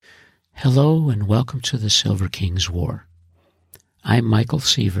Hello and welcome to the Silver King's War. I'm Michael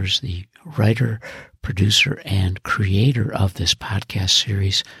Sievers, the writer, producer, and creator of this podcast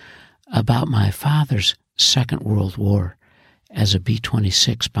series about my father's Second World War as a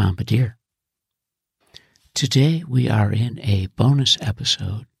B-26 bombardier. Today we are in a bonus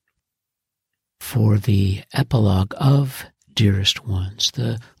episode for the epilogue of Dearest Ones,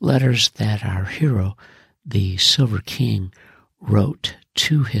 the letters that our hero, the Silver King, wrote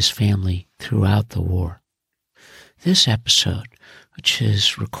to his family throughout the war. This episode, which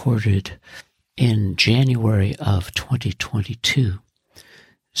is recorded in January of 2022,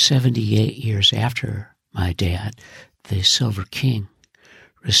 78 years after my dad, the Silver King,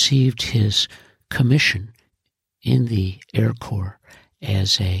 received his commission in the Air Corps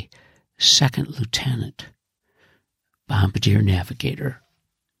as a second lieutenant bombardier navigator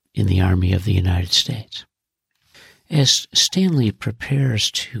in the Army of the United States. As Stanley prepares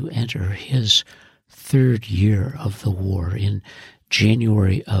to enter his third year of the war in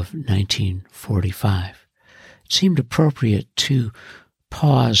January of 1945, it seemed appropriate to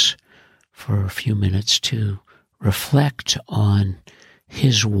pause for a few minutes to reflect on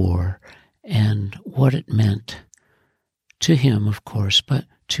his war and what it meant to him, of course, but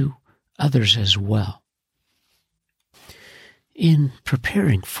to others as well. In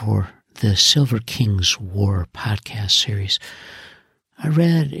preparing for the Silver King's War podcast series, I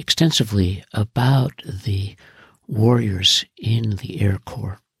read extensively about the warriors in the Air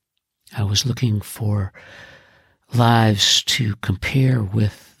Corps. I was looking for lives to compare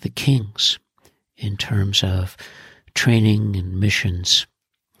with the King's in terms of training and missions,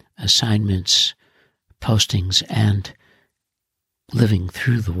 assignments, postings, and living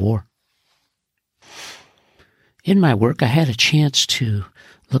through the war. In my work, I had a chance to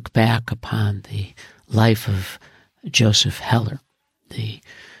look back upon the life of Joseph Heller, the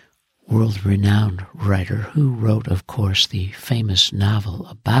world-renowned writer who wrote, of course, the famous novel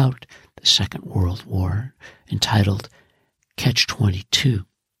about the Second World War entitled Catch-22.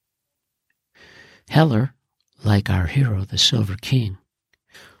 Heller, like our hero, the Silver King,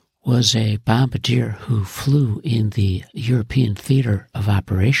 was a bombardier who flew in the European theater of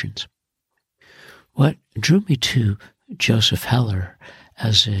operations. What drew me to Joseph Heller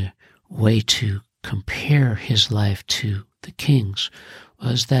as a way to compare his life to the King's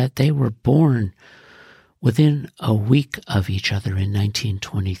was that they were born within a week of each other in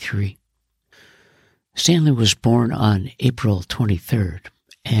 1923. Stanley was born on April 23rd,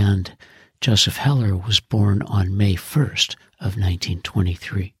 and Joseph Heller was born on May 1st of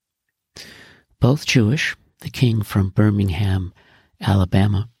 1923. Both Jewish, the King from Birmingham,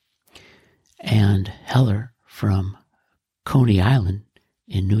 Alabama, and Heller from Coney Island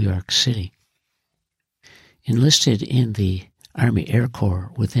in New York City. Enlisted in the Army Air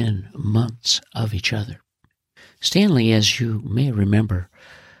Corps within months of each other. Stanley, as you may remember,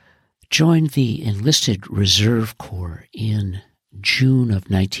 joined the Enlisted Reserve Corps in June of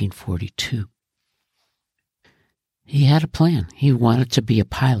 1942. He had a plan. He wanted to be a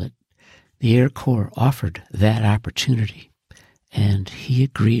pilot. The Air Corps offered that opportunity, and he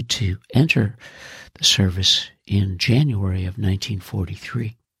agreed to enter the service in January of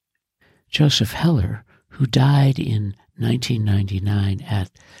 1943. Joseph Heller, who died in 1999 at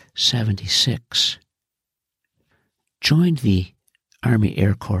 76, joined the Army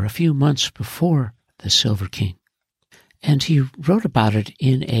Air Corps a few months before the Silver King, and he wrote about it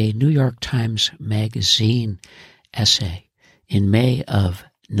in a New York Times Magazine essay in May of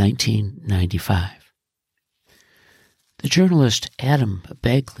 1995. The journalist Adam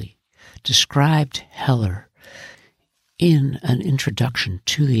Begley described Heller in an introduction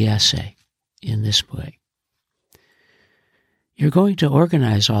to the essay in this way. "You're going to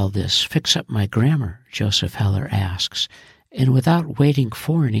organize all this, fix up my grammar," Joseph Heller asks, and without waiting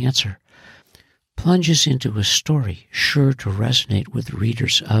for an answer, plunges into a story sure to resonate with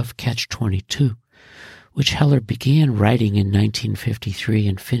readers of Catch-22, which Heller began writing in 1953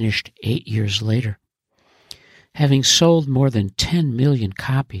 and finished 8 years later. Having sold more than 10 million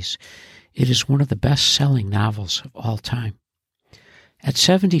copies, it is one of the best-selling novels of all time. At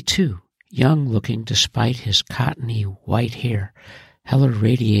 72, young-looking despite his cottony white hair, Heller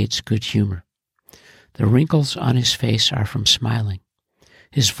radiates good humor. The wrinkles on his face are from smiling.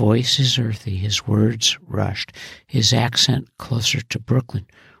 His voice is earthy, his words rushed, his accent closer to Brooklyn,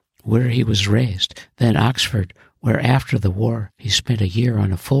 where he was raised, than Oxford, where after the war he spent a year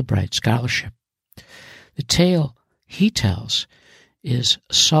on a Fulbright scholarship. The tale he tells is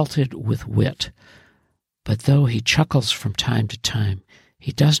salted with wit, but though he chuckles from time to time,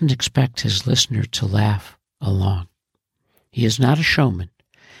 he doesn't expect his listener to laugh along. He is not a showman,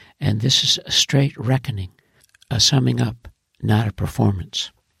 and this is a straight reckoning, a summing up, not a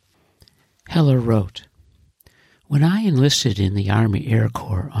performance. Heller wrote, "When I enlisted in the Army Air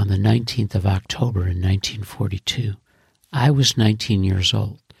Corps on the 19th of October in 1942, I was 19 years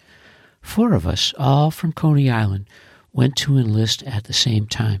old. 4 of us, all from Coney Island, went to enlist at the same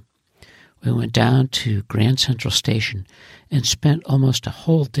time. We went down to Grand Central Station and spent almost a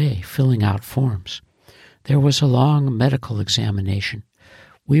whole day filling out forms. There was a long medical examination.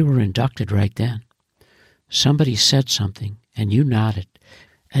 We were inducted right then. Somebody said something, and you nodded,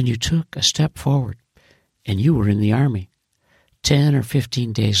 and you took a step forward, and you were in the Army. 10 or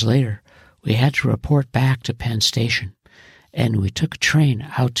 15 days later, we had to report back to Penn Station, and we took a train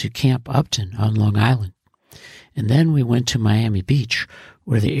out to Camp Upton on Long Island. And then we went to Miami Beach,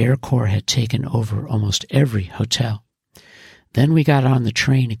 where the Air Corps had taken over almost every hotel. Then we got on the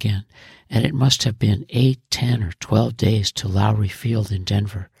train again, and it must have been 8, 10, or 12 days to Lowry Field in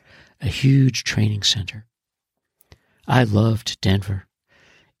Denver, a huge training center. I loved Denver.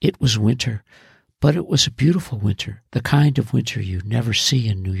 It was winter, but it was a beautiful winter, the kind of winter you never see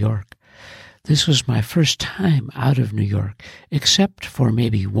in New York. This was my first time out of New York, except for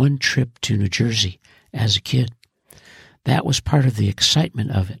maybe one trip to New Jersey as a kid. That was part of the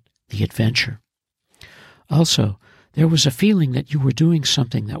excitement of it, the adventure. Also, there was a feeling that you were doing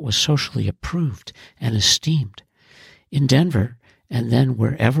something that was socially approved and esteemed. In Denver, and then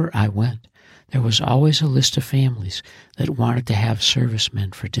wherever I went, there was always a list of families that wanted to have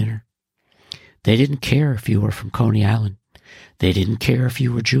servicemen for dinner. They didn't care if you were from Coney Island. They didn't care if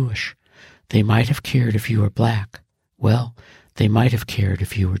you were Jewish. They might have cared if you were black. Well, they might have cared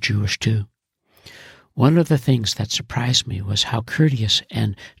if you were Jewish too. One of the things that surprised me was how courteous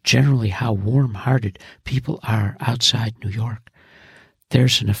and generally how warm-hearted people are outside New York.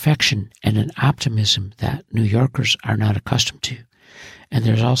 There's an affection and an optimism that New Yorkers are not accustomed to, and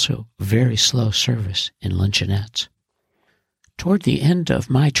there's also very slow service in luncheonettes. Toward the end of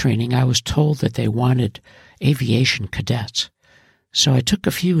my training, I was told that they wanted aviation cadets. So I took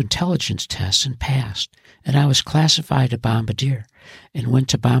a few intelligence tests and passed, and I was classified a bombardier and went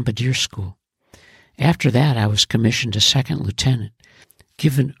to bombardier school. After that, I was commissioned a second lieutenant,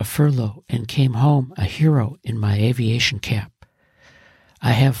 given a furlough, and came home a hero in my aviation cap.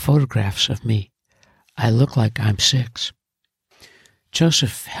 I have photographs of me. I look like I'm 6.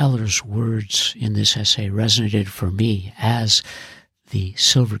 Joseph Heller's words in this essay resonated for me as the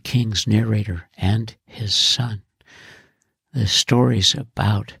Silver King's narrator and his son. The stories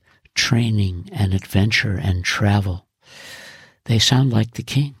about training and adventure and travel, they sound like the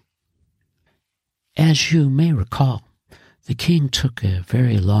king. As you may recall, the king took a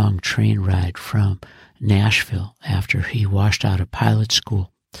very long train ride from Nashville after he washed out of pilot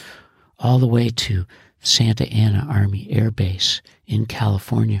school, all the way to Santa Ana Army Air Base in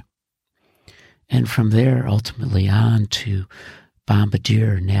California, and from there ultimately on to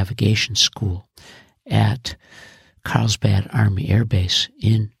Bombardier Navigation School at Carlsbad Army Air Base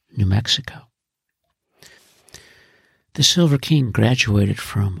in New Mexico. The Silver King graduated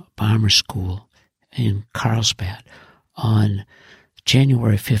from bomber school in Carlsbad on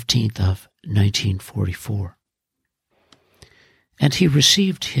January 15th of 1944. And he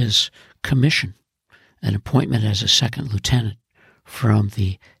received his commission, an appointment as a second lieutenant, from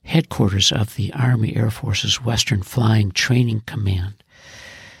the headquarters of the Army Air Force's Western Flying Training Command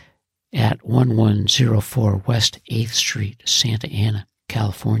at 1104 West 8th Street, Santa Ana,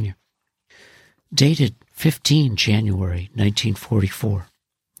 California. Dated 15 January 1944.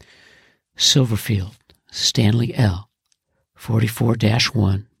 Silverfield, Stanley L.,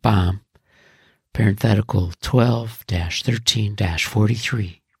 44-1, bomb, parenthetical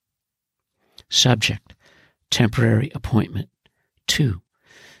 12-13-43. Subject, temporary appointment. 2.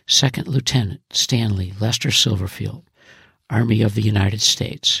 Second Lieutenant Stanley Lester Silverfield, Army of the United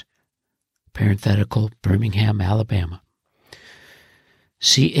States, parenthetical Birmingham, Alabama.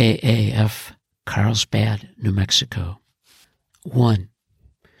 CAAF, Carlsbad, New Mexico. 1.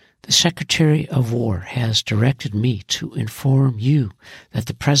 The Secretary of War has directed me to inform you that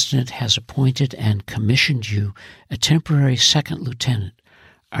the President has appointed and commissioned you a temporary second lieutenant,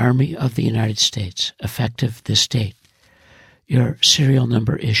 Army of the United States, effective this date. Your serial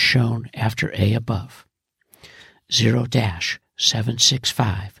number is shown after A above.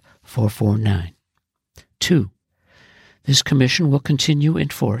 0-765449. 2. This commission will continue in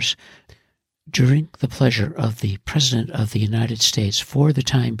force during the pleasure of the President of the United States for the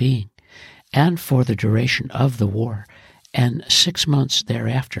time being and for the duration of the war, and 6 months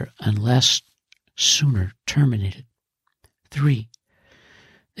thereafter unless sooner terminated. 3.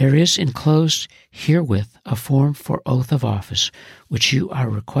 There is enclosed herewith a form for oath of office, which you are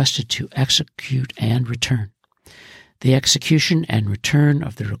requested to execute and return. The execution and return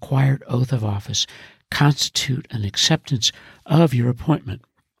of the required oath of office constitute an acceptance of your appointment.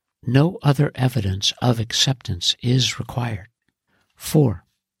 No other evidence of acceptance is required. 4.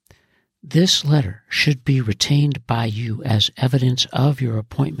 This letter should be retained by you as evidence of your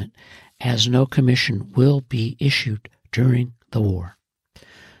appointment, as no commission will be issued during the war.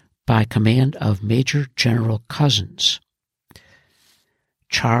 By command of Major General Cousins,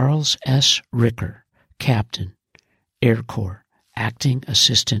 Charles S. Ricker, Captain, Air Corps, Acting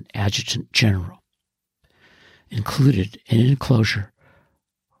Assistant Adjutant General. Included in enclosure,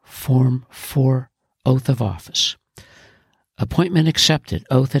 Form 4, Oath of Office. Appointment accepted,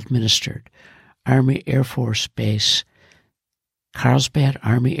 oath administered. Army Air Force Base, Carlsbad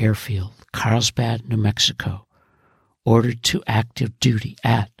Army Airfield, Carlsbad, New Mexico. Ordered to active duty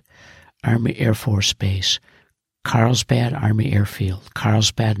at Army Air Force Base, Carlsbad Army Airfield,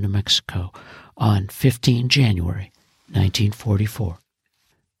 Carlsbad, New Mexico, on 15 January 1944.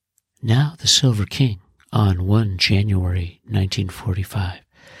 Now the Silver King, on 1 January 1945,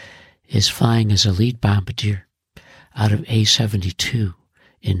 is flying as a lead bombardier out of A-72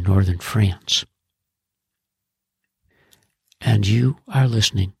 in northern France. And you are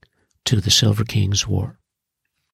listening to the Silver King's War.